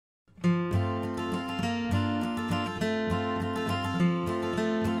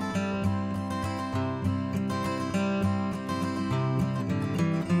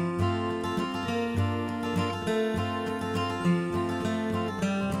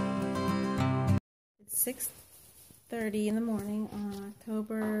6:30 in the morning on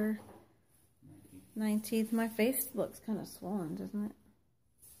October 19th. My face looks kind of swollen, doesn't it?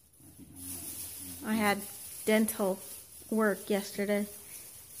 I had dental work yesterday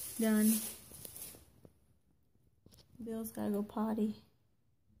done. Bill's gotta go potty.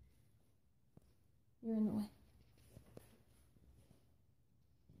 You're in the way.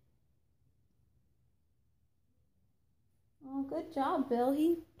 Oh, good job, Bill.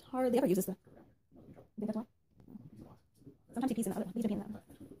 He hardly ever uses the. You think that's why? Sometimes he pees in the other one. He's been peeing in that one.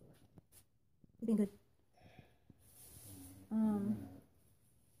 He's being good.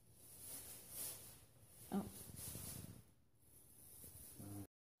 Oh.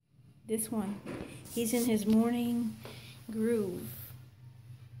 This one. He's in his morning groove.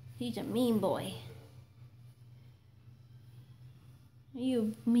 He's a mean boy.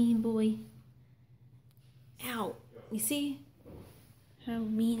 You mean boy. Ow. You see how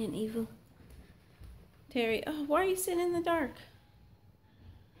mean and evil? Terry, oh, why are you sitting in the dark?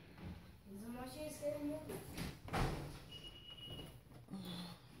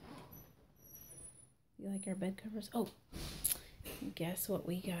 You like our bed covers? Oh, guess what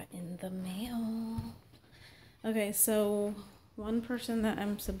we got in the mail? Okay, so one person that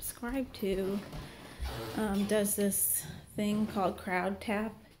I'm subscribed to does this thing called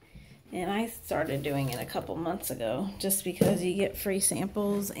crowdtap. And I started doing it a couple months ago just because you get free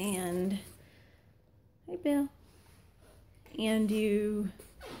samples and, hey Bill, and you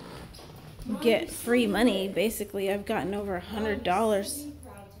get free money. Basically, I've gotten over $100.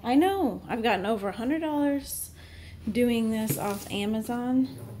 I know, I've gotten over $100 doing this off Amazon.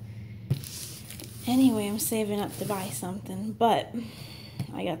 Anyway, I'm saving up to buy something, but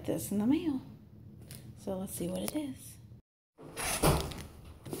I got this in the mail. So let's see what it is.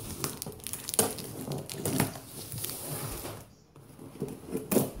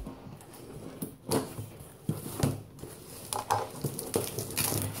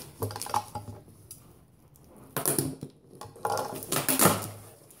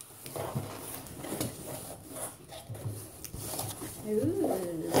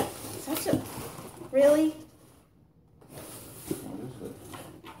 Ooh, such a, really?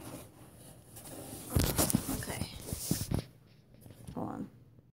 Okay, hold on.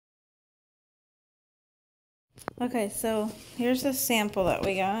 Okay, so here's the sample that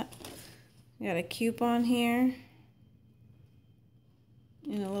we got. We got a coupon here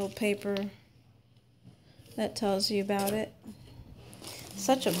and a little paper that tells you about it.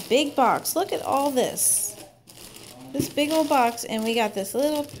 Such a big box. Look at all this. This big old box, and we got this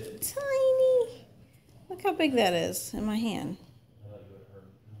little tiny, look how big that is in my hand.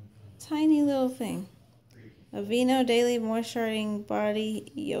 Tiny little thing. Aveeno Daily Moisturizing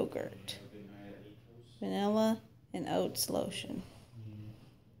Body Yogurt. Vanilla and oats lotion.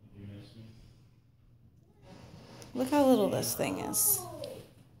 Look how little this thing is.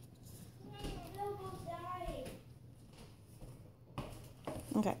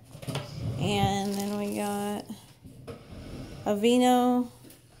 Okay. And then we got Aveeno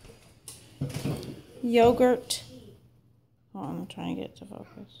yogurt. Hold on, I'm trying to get it to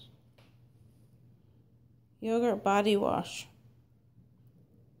focus. Yogurt body wash.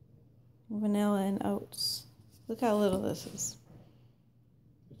 Vanilla and oats. Look how little this is.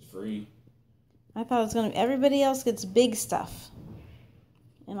 It's free. I thought it was going to be, everybody else gets big stuff.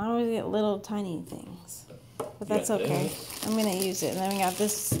 And I always get little tiny things. But that's okay. I'm going to use it. And then we got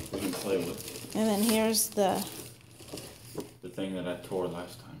this. You can play with. And then here's the thing that I tore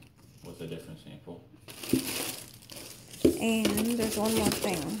last time was a different sample. And there's one more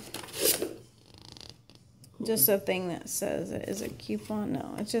thing. Cool. Just a thing that says it. Is it a coupon?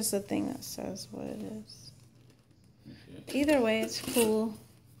 No, it's just a thing that says what it is. Okay. Either way, it's cool.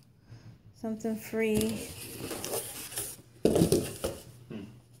 Something free.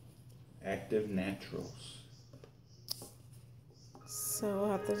 Active Naturals. So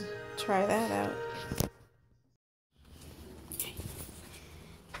we'll have to try that out.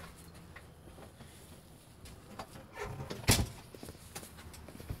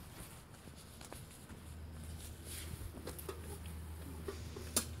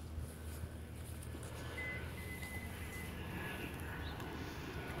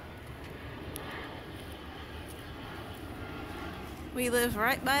 We live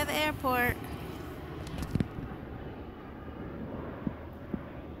right by the airport.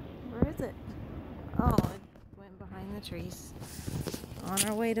 Where is it? Oh, it went behind the trees. On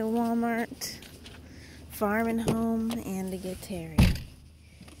our way to Walmart, Farm and Home, and to get Terry.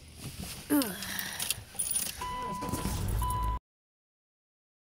 Ugh.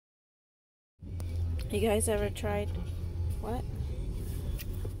 You guys ever tried what?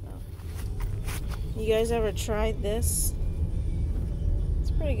 Oh. You guys ever tried this?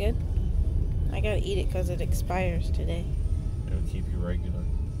 It's pretty good. I gotta eat it because it expires today. It'll keep you regular.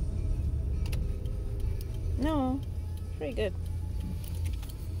 No, pretty good.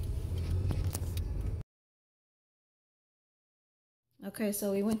 Okay,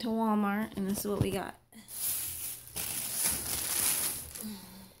 so we went to Walmart and this is what we got.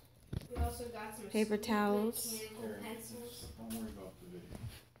 We also got some Paper towels. mechanical pencils. Don't worry about the video.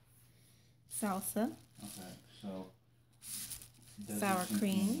 Salsa. Okay, so. Sour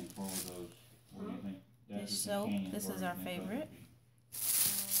cream. What do you think? Dish soap. This is our favorite.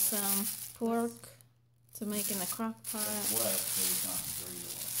 Some pork to make in the crock pot.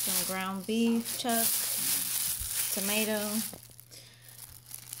 Some ground beef chuck. Tomato.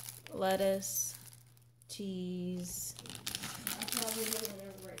 Lettuce. Cheese.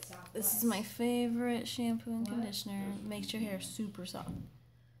 This is my favorite shampoo and conditioner. Makes your hair super soft.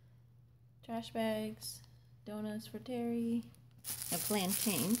 Trash bags. Donuts for Terry. A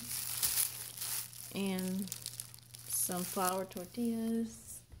plantain. And some flour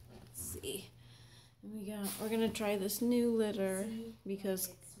tortillas. Let's see. We're gonna try this new litter because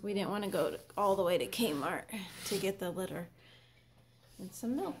we didn't want to go all the way to Kmart to get the litter. And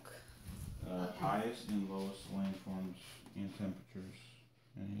some milk. Highest and lowest landforms and temperatures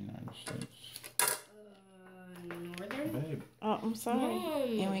in the United States. Northern? Babe. Oh, I'm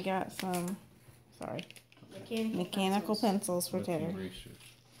sorry. And we got some, mechanical pencils for Terry.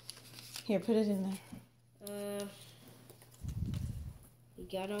 Here, put it in there. You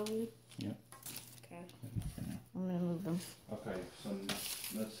got all of them? Yep. Okay. I'm gonna move them. Okay, so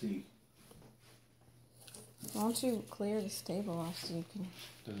let's see. Why don't you clear this table off so you can...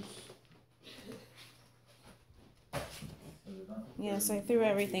 Yes, I threw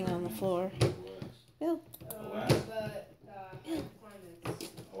everything on the floor. Bill. But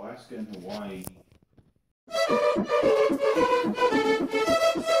Alaska and Hawaii